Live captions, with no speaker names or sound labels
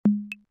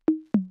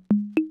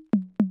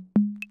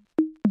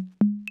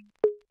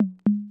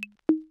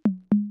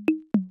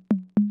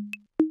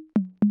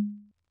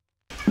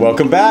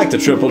Welcome back to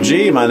Triple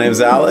G. My name's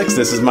Alex.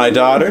 This is my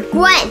daughter,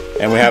 Gwen.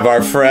 And we have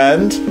our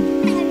friend,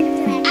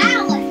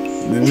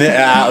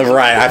 Alex.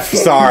 Right, I'm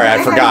sorry,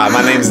 I forgot.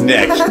 My name's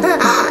Nick.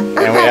 And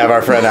we have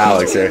our friend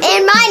Alex here.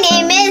 And my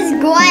name is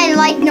Gwen,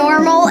 like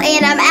normal,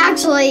 and I'm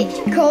actually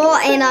cool,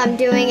 and I'm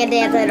doing a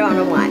dance. I don't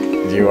know why.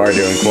 You are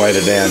doing quite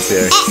a dance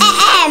here.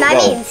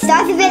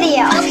 Start the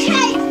video.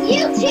 Okay,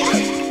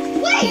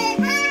 YouTube. Wait.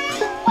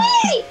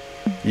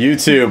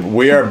 YouTube,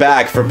 we are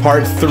back for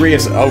part 3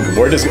 of... Oh,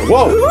 we're just...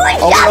 Whoa!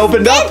 Oh, it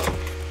opened up!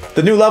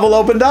 The new level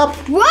opened up?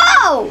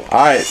 Whoa!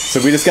 Alright, so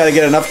we just gotta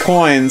get enough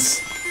coins...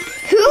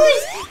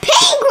 Who's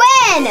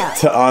Penguin?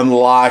 ...to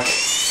unlock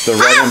the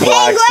red and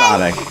black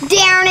Sonic.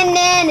 Down and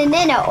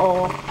then,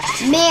 oh.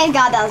 Man,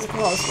 God, that was a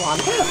close one.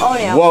 Oh,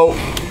 no. Whoa.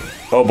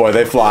 Oh, boy,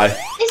 they fly.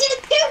 This is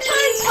 2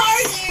 times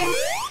harder.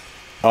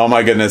 Oh,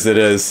 my goodness, it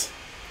is.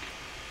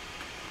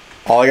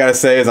 All I gotta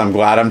say is I'm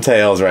glad I'm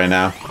Tails right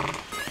now.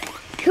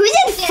 Who's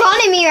in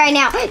front of me right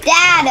now?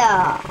 Dad,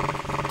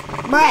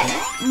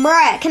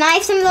 bruh, can I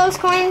have some of those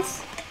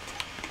coins?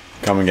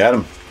 Come and get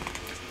them.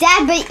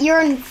 Dad, but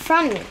you're in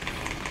front of me.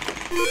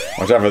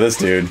 Watch out for this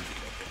dude.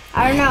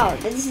 I don't know.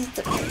 This is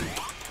the...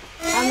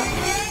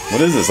 What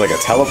is this, like a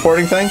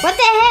teleporting thing? What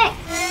the heck?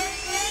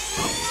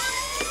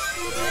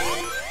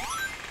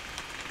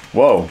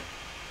 Whoa.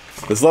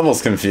 This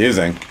level's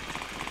confusing.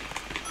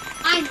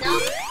 I know.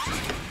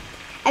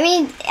 I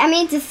mean,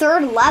 it's the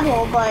 3rd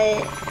level,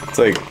 but... It's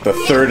like the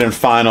 3rd and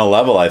final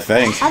level, I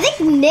think. I think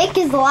Nick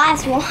is the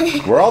last one.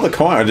 Where are all the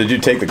coins? Or did you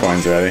take the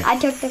coins already? I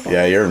took the coins.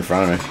 Yeah, you're in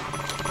front of me.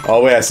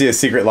 Oh, wait, I see a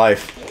secret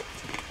life.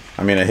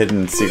 I mean, a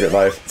hidden secret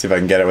life. Let's see if I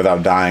can get it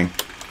without dying.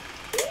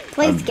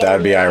 Please get That'd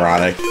it. be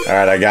ironic.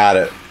 Alright, I got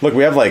it. Look,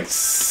 we have like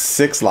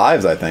 6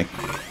 lives, I think.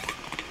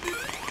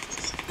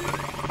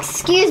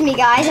 Excuse me,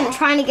 guys. I'm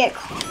trying to get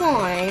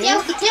coins. Yeah,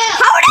 we do.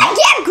 How would I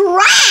get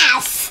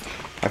grass?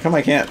 How come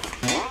I can't?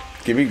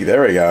 Give me...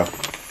 There we go.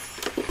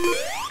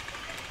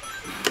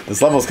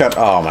 This level's kind of...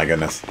 Oh, my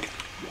goodness.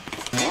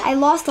 I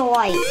lost a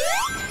life.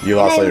 You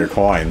lost all your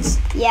coins.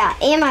 Yeah,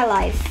 and my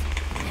life.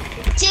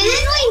 Didn't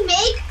we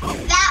make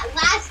that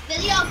last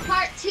video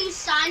part 2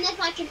 Sonic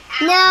like an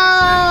hour?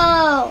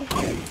 No!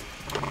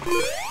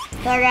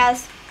 Sorry,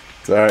 guys.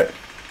 It's alright.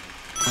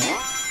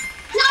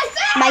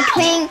 My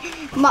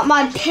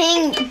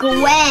ping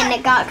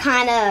Gwen got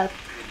kind of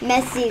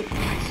messy.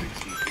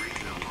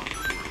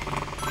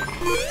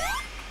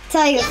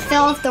 Tell you to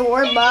fill up the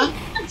word book.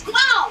 Let's go.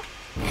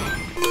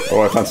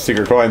 Oh, I found some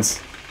secret coins.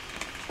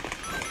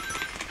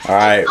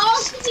 Alright.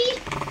 Also,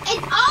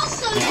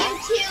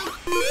 YouTube,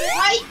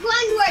 right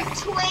when we're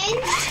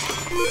twins?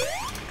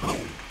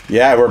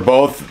 Yeah, we're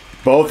both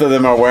of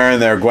them are wearing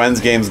their Gwen's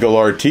Games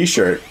Galore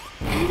t-shirt.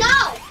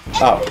 No, it's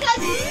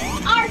because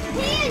our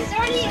twins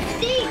are the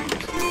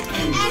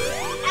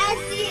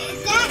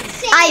exact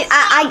same.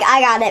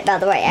 I got it, by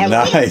the way.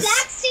 Nice. The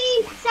exact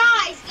same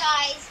size,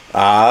 guys.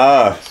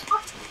 Ah.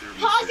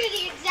 Paws are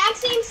the exact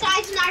same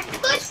size and our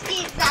foot's the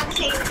exact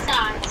same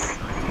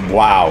size.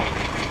 Wow.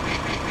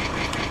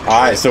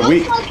 Alright, so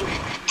we both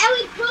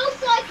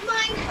like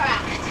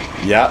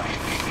Minecraft. Yep.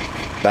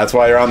 That's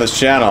why you're on this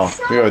channel.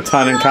 We have a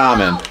ton in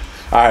common.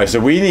 Alright, so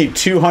we need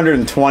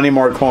 220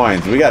 more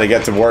coins. We gotta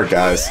get to work,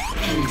 guys.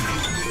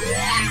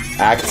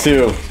 Act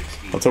 2.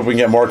 Let's hope we can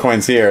get more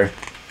coins here.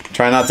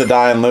 Try not to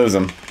die and lose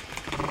them.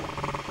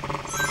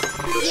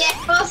 Yeah,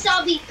 or else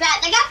I'll be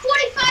bad. I got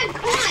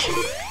 45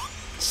 coins.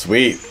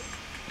 Sweet.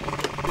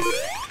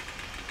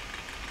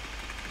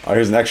 Oh,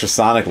 here's an extra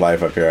Sonic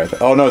life up here.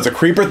 Oh no, it's a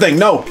creeper thing.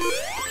 No!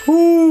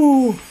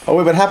 Ooh. Oh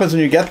wait, what happens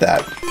when you get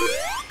that?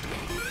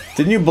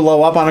 Didn't you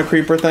blow up on a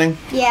creeper thing?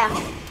 Yeah,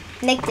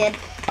 Nick did.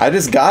 I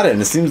just got it,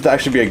 and it seems to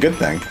actually be a good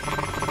thing.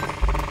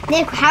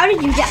 Nick, how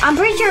did you I'm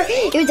pretty sure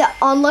it was an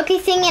unlucky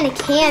thing, and it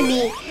can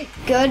be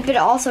good, but it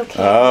also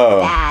can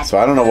be bad. So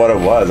I don't know what it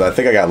was. I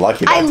think I got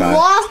lucky that time. I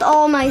lost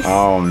all my...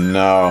 Oh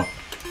no.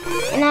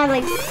 And I had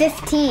like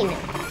 15.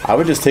 I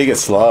would just take it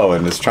slow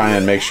and just try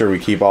and make sure we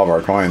keep all of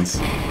our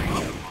coins.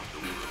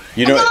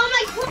 You know, I got all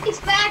my coins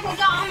back. I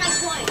got all my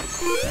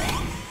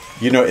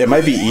coins. you know, it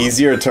might be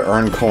easier to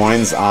earn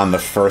coins on the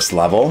first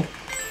level.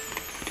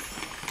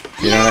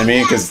 You know what I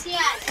mean? Because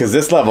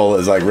this level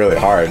is like really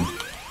hard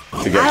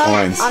to get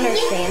coins. I don't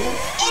understand.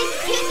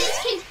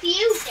 It's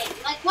confusing,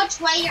 like which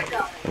way you're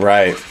going.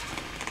 Right.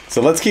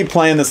 So let's keep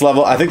playing this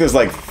level. I think there's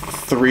like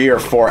 3 or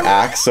 4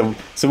 acts. So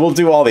we'll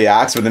do all the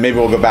acts, but then maybe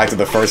we'll go back to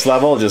the first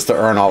level just to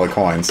earn all the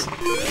coins. Or we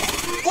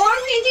can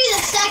do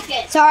the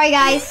second. Sorry,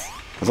 guys.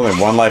 There's only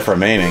 1 life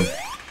remaining.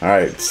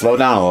 Alright, slow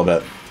down a little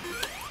bit.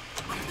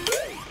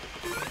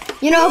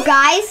 You know,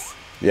 guys,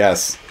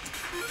 Yes.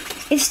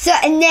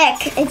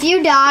 Nick, if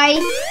you die,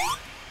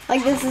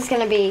 like, this is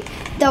gonna be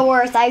the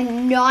worst. I have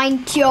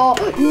 9 kills.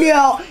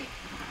 No.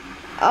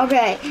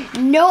 Okay.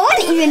 No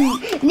one even...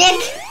 Nick,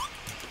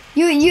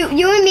 you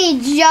and me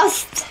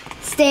just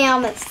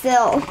stand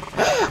still.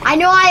 I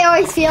know I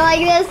always feel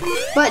like this,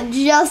 but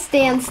just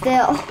stand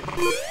still.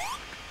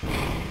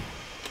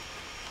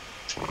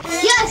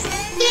 Yes,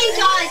 thank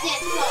God I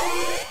did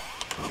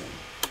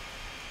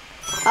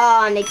so.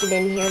 Oh, Nick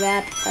didn't hear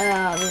that.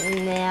 Oh,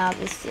 no,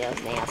 this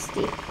feels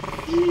nasty.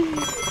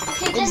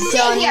 Okay, just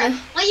Done. sit here.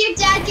 Let your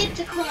dad get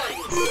the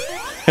coins.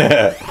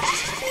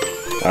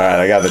 Alright,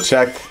 I got the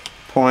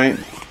checkpoint.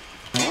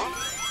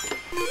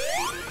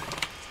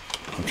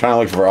 I'm trying to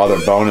look for other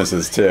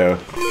bonuses too.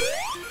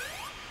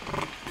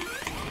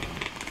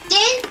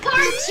 In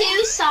part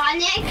 2,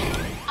 Sonic,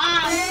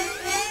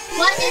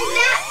 wasn't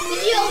that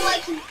video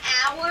like an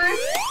hour?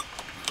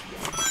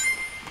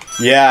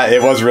 Yeah,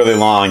 it was really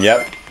long,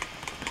 yep.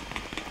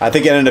 I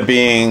think it ended up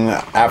being,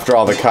 after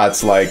all the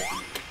cuts, like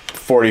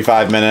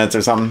 45 minutes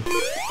or something.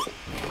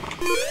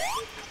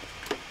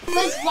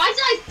 Because why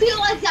did I feel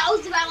like that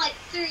was about like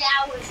 3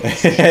 hours?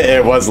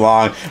 It was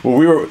long. Well,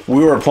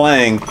 we were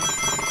playing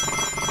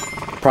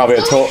probably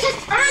a So we total.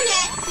 can earn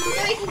it,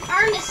 so we can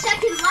earn the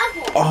second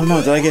level. Oh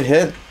no, did I get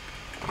hit?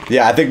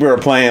 Yeah, I think we were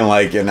playing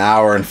like an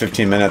hour and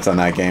 15 minutes on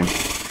that game. I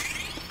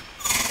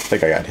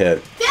think I got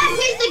hit. That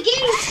means the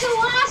game is so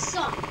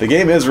awesome. The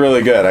game is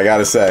really good, I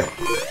gotta say.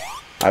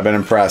 I've been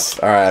impressed.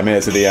 Alright, I made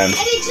it to the end.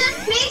 And it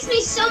just makes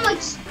me so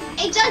much,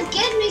 it just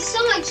gives me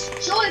so much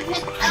joy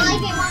because I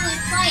like it when we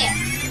play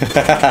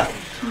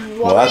it.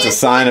 Well, that's a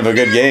sign of a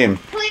good game.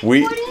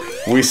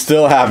 We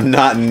still have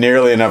not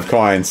nearly enough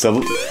coins,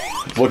 so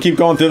we'll keep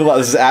going through the level.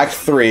 This is Act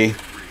 3,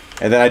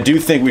 and then I do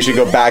think we should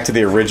go back to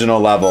the original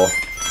level.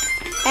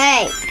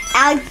 Hey,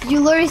 Alex, you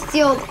literally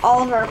steal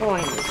all of our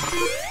coins.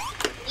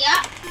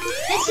 Yep.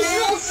 This is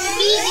little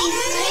Speedy's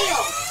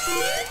tail.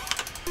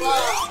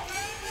 Whoa.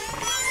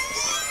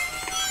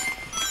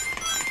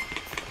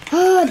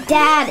 Oh,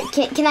 Dad,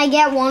 can I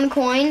get 1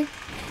 coin?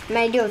 I mean,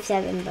 I do have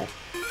 7, but...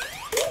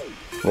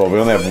 Well, we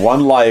only have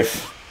 1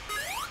 life.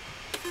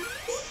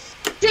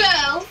 2.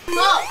 Oh.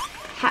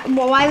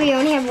 Well, why we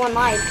only have 1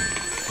 life?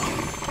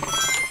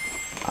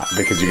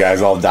 Because you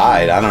guys all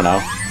died. I don't know.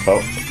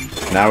 Oh,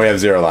 now we have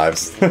 0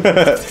 lives.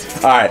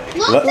 Alright.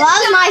 Well, that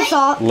was my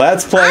fault.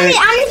 Let's play. I'm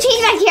gonna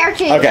change my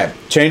character. Okay,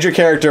 change your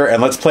character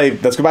and let's play.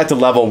 Let's go back to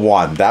level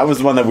 1. That was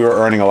the one that we were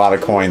earning a lot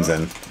of coins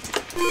in.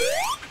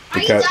 Are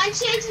you done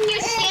changing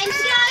your skins,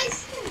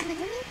 guys?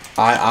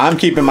 I'm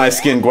keeping my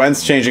skin.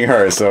 Gwen's changing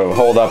hers, so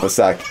hold up a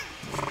sec.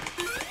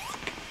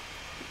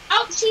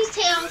 Oh, she's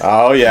Tails.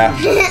 Oh, yeah.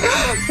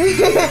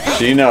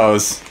 She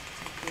knows.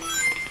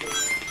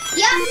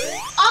 Yep.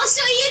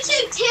 Also,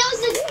 YouTube Tails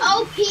is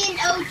OP and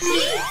OG.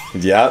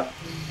 Yep.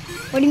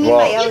 What do you mean Well,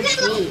 by You OG?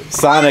 can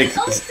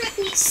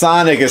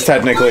Sonic is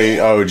technically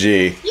OG.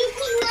 You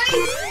can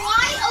learn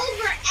fly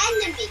over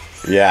enemies.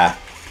 Yeah.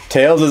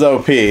 Tails is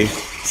OP.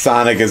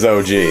 Sonic is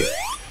OG.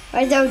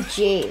 Where's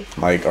OG?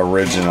 Like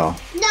original.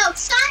 No,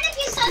 Sonic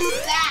is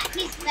just back.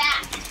 He's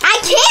back. I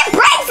can't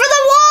break for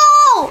the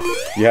wall!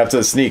 You have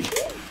to sneak.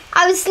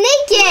 I was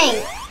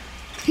sneaking!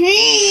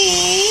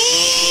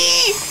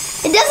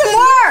 It doesn't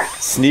work!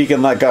 Sneak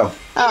and let go.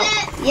 Oh,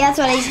 yeah, that's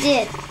what I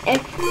did.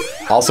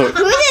 Also,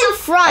 Who's in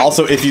front?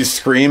 also, if you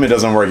scream, it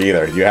doesn't work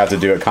either. You have to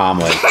do it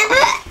calmly.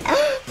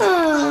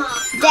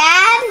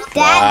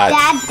 Dad.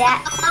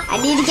 I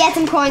need to get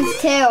some coins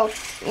too.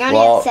 I only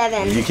Well, have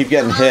 7. you keep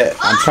getting hit.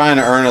 I'm trying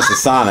to earn us a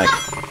Sonic.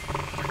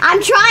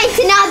 I'm trying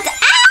to not.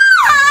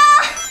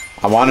 Ah!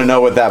 I want to know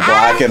what that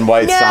black and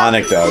white No.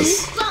 Sonic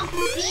does.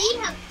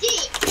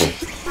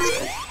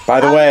 By By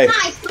the way,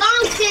 my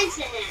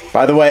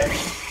phone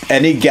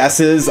any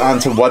guesses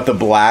onto what the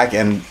black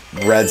and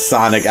red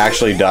Sonic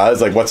actually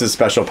does? Like, what's his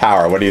special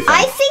power? What do you think?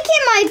 I think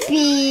it might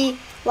be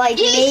like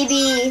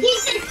maybe.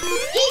 He's an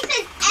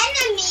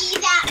enemy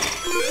that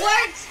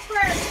works for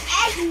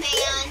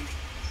Eggman.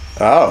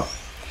 Oh.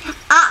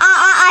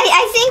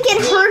 I think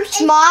it hurts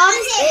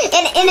mobs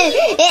and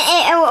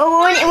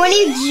when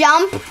you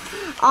jump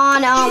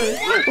on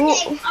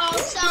Sonic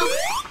also,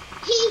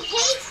 he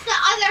hates the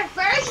other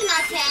version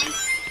of him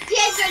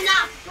because they're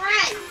not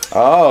friends.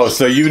 Oh,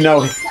 so you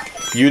know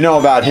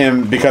about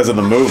him because of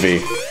the movie.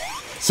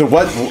 So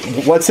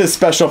what's his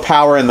special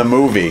power in the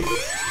movie?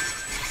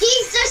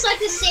 He's just like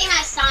the same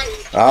as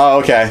Sonic. Oh,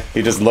 okay.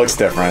 He just looks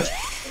different.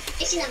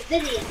 It's in a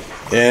video.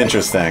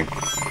 Interesting.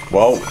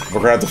 Well,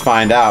 we're gonna have to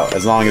find out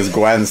as long as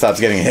Gwen stops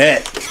getting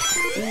hit.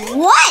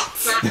 what?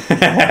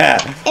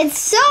 It's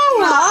so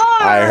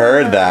hard. I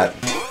heard that.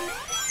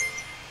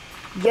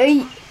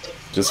 Yay.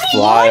 Just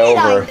fly What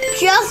over. did I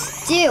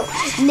just do?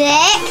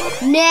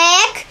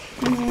 Nick.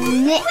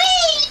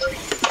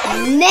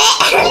 No!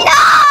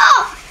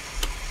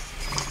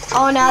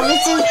 Oh no,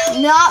 this is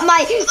not my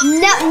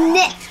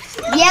Nick.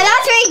 Yeah,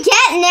 that's what you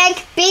get,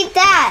 Nick. Beat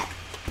that.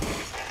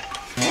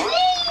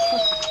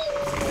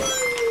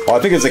 Oh, I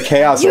think it's a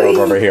chaos orb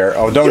over here.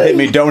 Oh, don't hit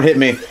me! Don't hit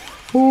me!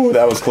 Ooh,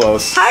 that was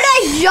close. How did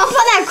I jump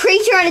on that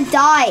creature and it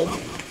died?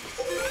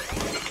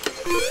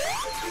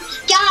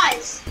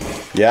 Guys,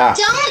 Yeah.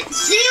 don't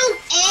zoom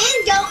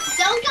in. Don't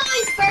go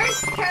in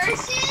first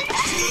person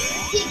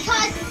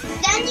because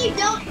then you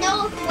don't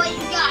know what you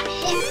got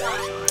hit by.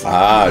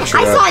 Ah, true.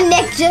 I saw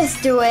Nick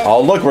just do it.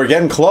 Oh, look, we're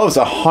getting close.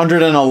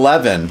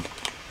 111.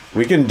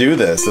 We can do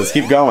this. Let's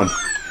keep going.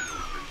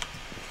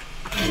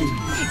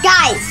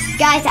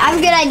 Guys, I have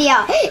a good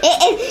idea.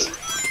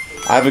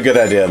 I have a good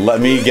idea.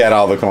 Let me get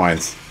all the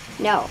coins.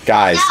 No.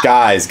 Guys,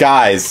 guys,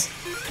 guys.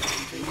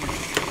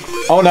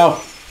 Oh no.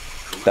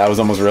 That was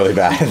almost really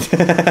bad.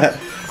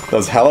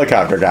 Those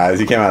helicopter guys,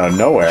 he came out of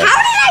nowhere. How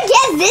did I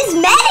get this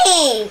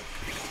many?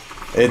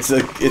 It's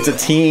a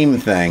team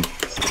thing.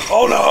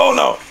 Oh no, oh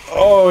no.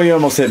 Oh, you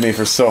almost hit me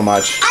for so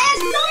much. I have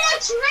so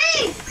much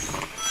rings.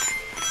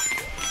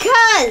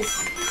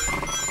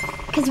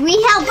 Cause we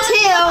help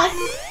too.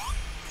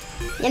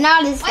 You're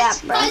not as that,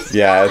 bro.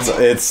 Yeah,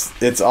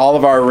 it's all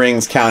of our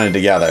rings counted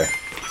together.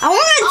 I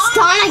want to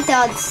Sonic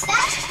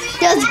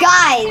those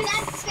guys.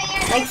 That's fair.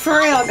 Like for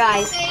real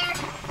guys.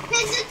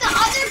 Because if the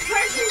other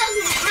person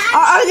doesn't have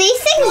Are these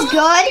things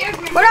good?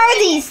 What are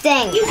these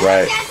things?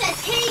 Right.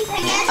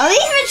 Are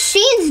these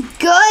machines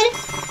good?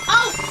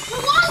 Oh,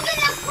 look at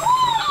the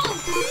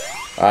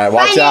cool. Alright,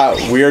 watch out.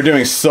 We are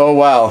doing so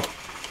well.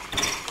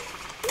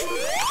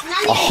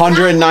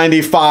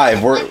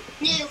 195.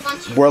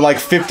 We're like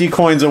 50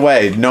 coins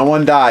away. No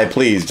one die,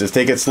 please. Just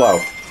take it slow.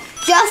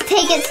 Just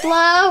take it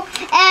slow,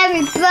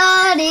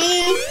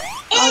 everybody.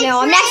 Oh no,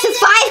 I'm next to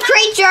 5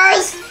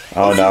 creatures.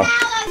 Oh no.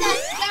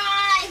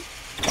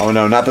 Oh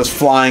no, not this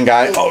flying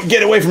guy. Oh,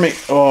 get away from me.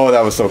 Oh,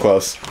 that was so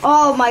close.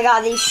 Oh my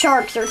god, these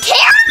sharks are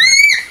terrible.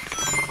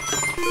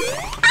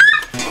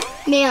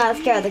 Man, that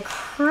scared the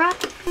crap.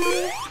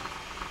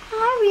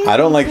 I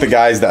don't like the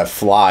guys that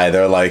fly.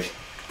 They're like,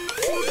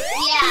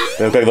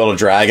 they look like little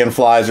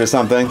dragonflies or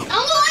something.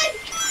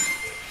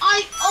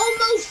 I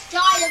almost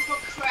died of a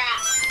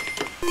crap.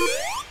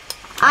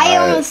 I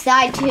almost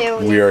died too.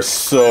 We are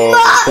so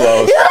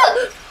close.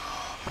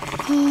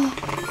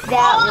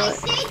 That I was.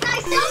 saved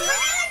myself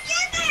and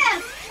get them.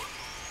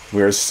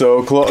 We are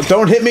so close.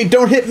 Don't hit me.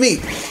 Don't hit me.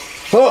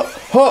 Huh,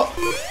 huh.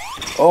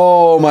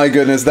 Oh my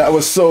goodness, that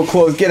was so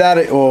close. Get out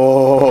of it.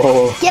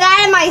 Oh. Get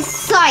out of my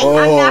sight. Oh.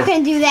 I'm not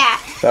going to do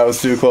that. That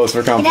was too close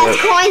for comfort. It has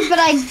coins, but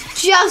I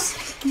just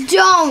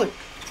don't.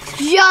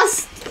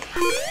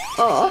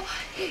 Oh.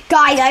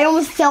 Guys, I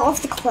almost fell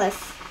off the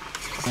cliff.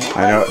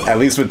 I know. At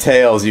least with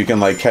tails, you can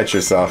like catch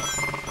yourself.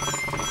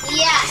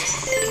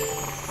 Yes.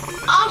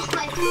 Oh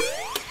my.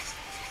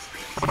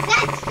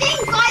 That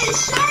thing by the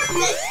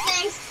sharpness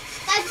things,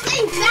 that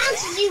thing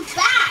bounces you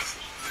back.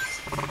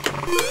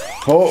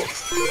 Oh.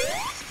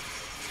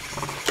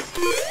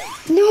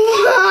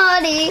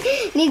 Nobody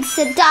needs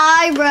to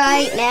die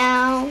right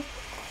now.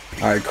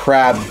 All right,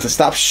 Crab, to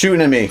stop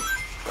shooting at me.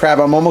 Crab,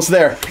 I'm almost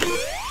there.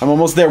 I'm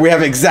almost there. We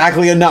have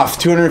exactly enough.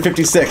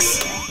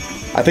 256.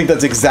 I think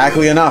that's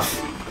exactly enough.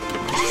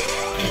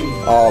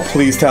 Oh,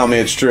 please tell me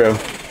it's true.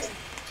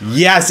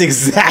 Yes,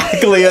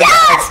 exactly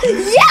enough.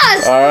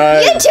 Yes! All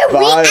right, You two, we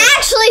bye.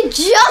 actually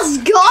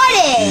just got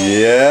it!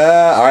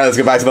 Yeah. All right, let's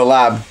go back to the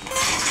lab.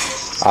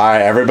 All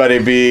right,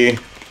 everybody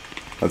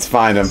let's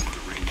find him.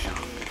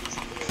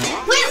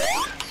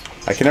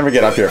 I can never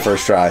get up here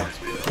first try.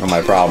 Oh,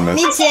 my problem is.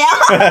 Me too.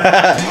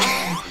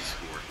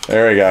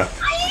 There we go.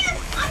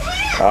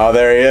 Oh,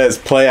 there he is.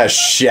 Play a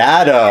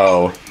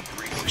Shadow.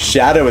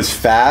 Shadow is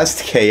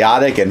fast,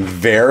 chaotic, and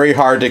very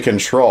hard to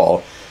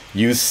control.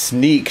 Use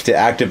Sneak to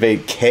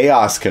activate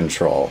Chaos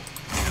Control.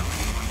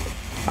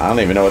 I don't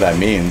even know what that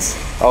means.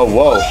 Oh,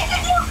 whoa.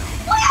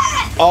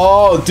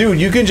 Oh, dude,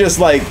 you can just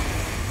like...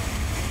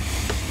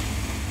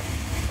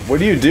 What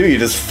do? You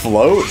just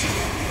float?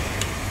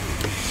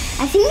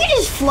 I think you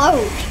just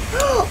float.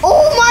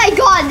 Oh my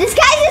god, this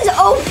guy is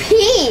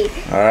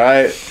OP.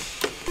 Alright.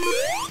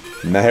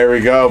 Now here we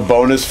go.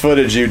 Bonus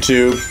footage,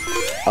 YouTube.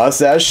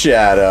 Us as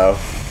Shadow.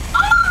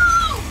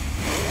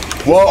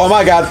 Whoa, oh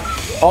my god.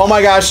 Oh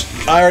my gosh.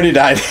 I already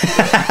died.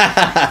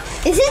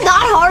 This is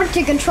not hard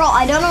to control.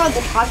 I don't know what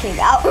they're talking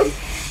about.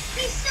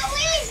 It's so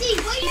easy.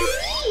 What do you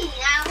mean,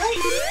 Alex?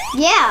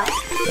 Yeah.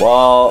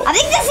 Well, I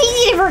think this is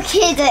easy for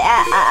kids.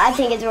 I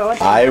think it's what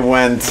I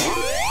went...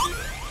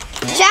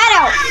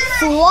 Shadow,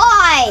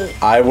 fly.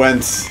 I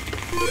went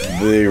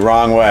the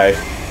wrong way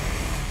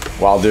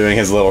while doing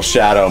his little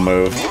shadow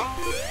move.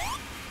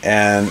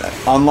 And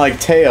unlike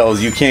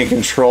Tails, you can't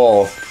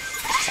control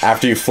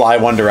after you fly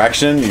one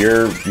direction,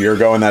 you're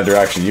going that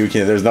direction. You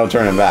can't, there's no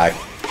turning back.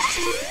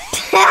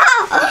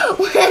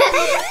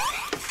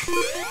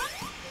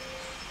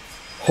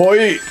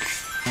 Hoi!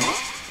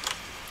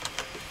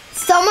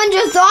 Someone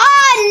just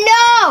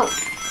no!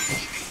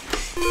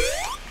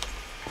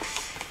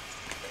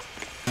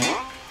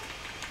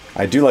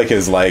 I do like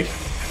his look.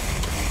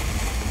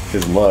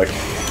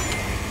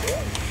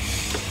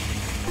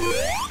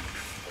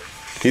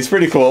 He's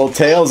pretty cool.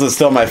 Tails is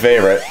still my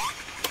favorite.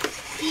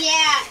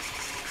 Yeah.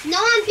 No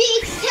one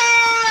beats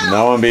Tails.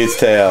 No one beats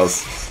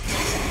Tails.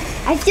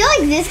 I feel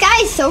like this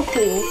guy is so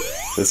cool.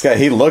 This guy,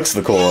 he looks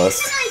the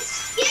coolest.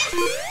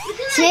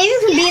 So maybe we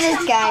can be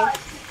this guy.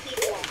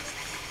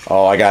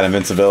 Oh, I got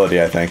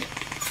invincibility, I think.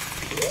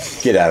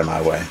 Get out of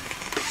my way.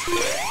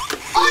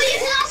 Oh, you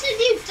can also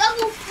do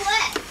double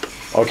flip.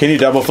 Oh, can you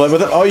double flip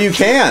with it? Oh, you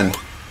can!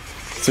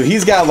 So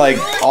he's got, like,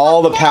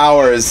 all the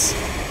powers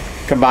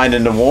combined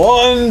into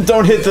one.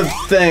 Don't hit the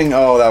thing.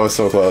 Oh, that was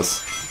so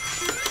close.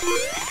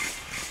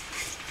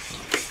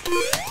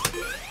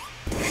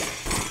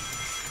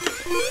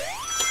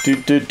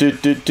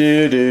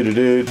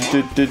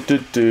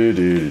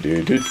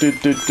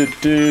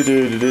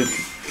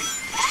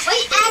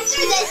 Wait,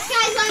 after this,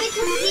 guys, want to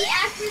compete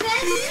after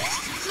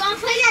this? So I'm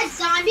playing that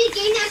zombie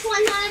game that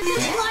one wanted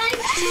to play?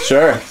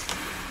 Sure.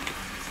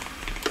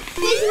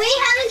 Because we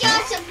haven't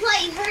got to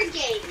play her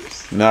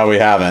games. No, we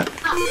haven't.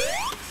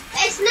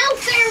 It's no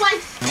fair when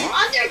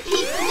other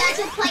people got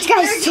to play This her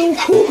guy's so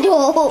games.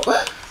 cool.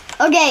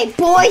 Okay,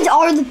 boys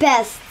are the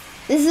best.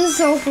 This is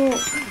so cool.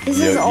 This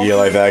is awesome. You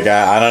like that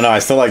guy? I don't know. I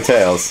still like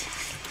Tails.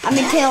 I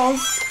mean, Tails.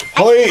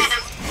 Holy!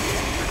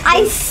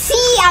 I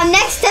see. I'm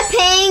next to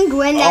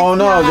Penguin. That's Oh,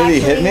 no, not did he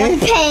hit actually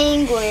me? a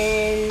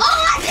Penguin.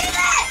 Oh, I did it!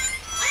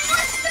 I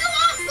almost fell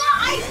off,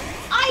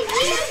 but I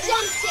near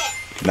jumped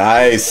it.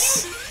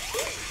 Nice.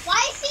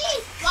 Why is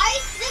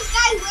this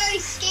guy wearing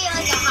skate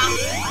like a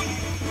hockey?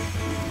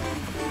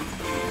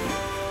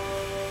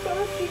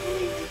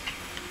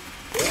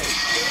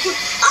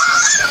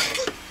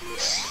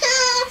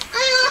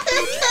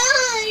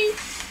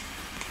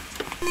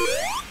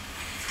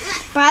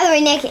 By the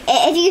way, Nick,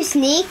 if you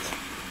sneak,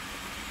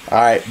 All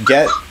right,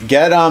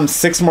 get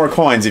 6 more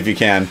coins if you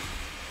can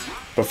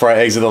before I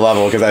exit the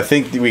level, because I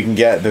think we can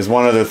get. There's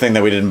one other thing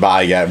that we didn't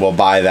buy yet. We'll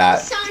buy that.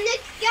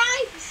 Sonic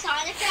guy?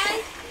 Sonic guy?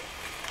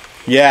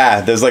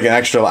 Yeah, there's like an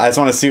extra. I just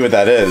want to see what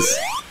that is.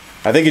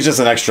 I think it's just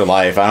an extra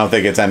life. I don't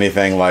think it's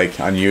anything like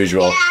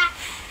unusual. Yeah.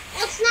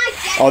 Let's not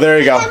get Oh, there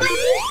you go. That might be-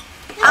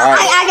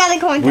 I got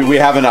the coin. We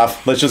have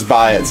enough. Let's just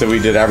buy it. So we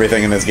did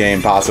everything in this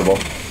game possible.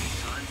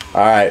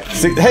 All right.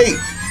 Hey,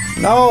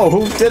 no,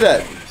 who did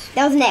it?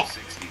 That was Nick.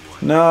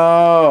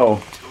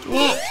 No.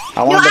 Nick. I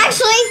No, wanted to-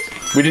 actually,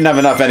 We didn't have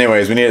enough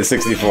anyways. We needed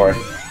 64.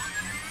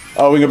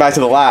 Oh, we can go back to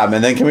the lab,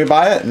 and then can we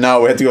buy it? No,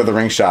 we have to go to the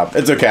ring shop.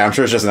 It's okay. I'm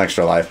sure it's just an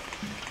extra life.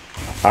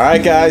 All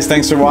right, guys.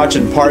 Thanks for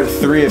watching part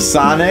 3 of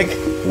Sonic.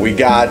 We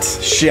got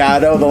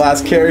Shadow, the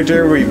last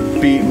character. We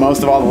beat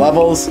most of all the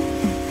levels.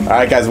 All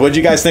right, guys. What'd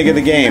you guys think of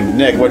the game?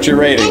 Nick, what's your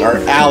rating? Or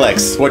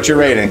Alex, what's your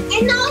rating?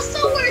 And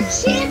also we're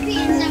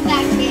champions of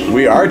that game.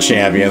 We are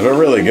champions. We're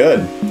really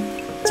good.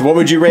 So what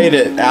would you rate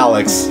it,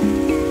 Alex?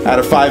 Out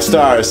of 5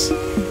 stars.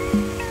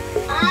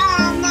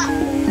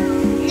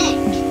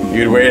 Nick.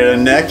 You'd rate it a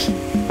Nick?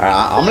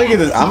 I'm gonna give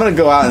this. I'm gonna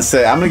go out and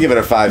say I'm gonna give it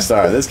a 5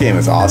 star. This game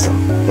is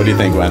awesome. What do you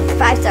think, Gwen?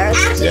 5 stars.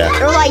 Actually,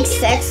 Yeah. Or like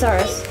 6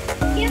 stars.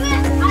 Give it,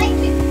 I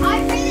rated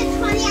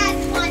 20 out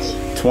of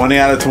 20. 20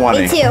 out of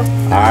 20. Me too. All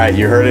right,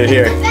 you heard it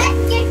here.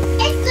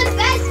 It's the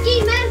best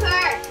game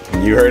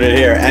ever. You heard it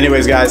here.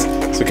 Anyways, guys,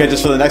 so catch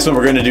us for the next one.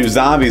 We're gonna do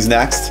zombies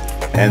next,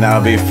 and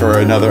that'll be for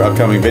another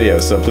upcoming video.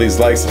 So please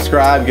like,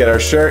 subscribe, get our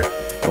shirt,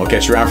 and we'll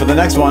catch you around for the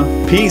next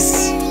one.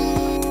 Peace.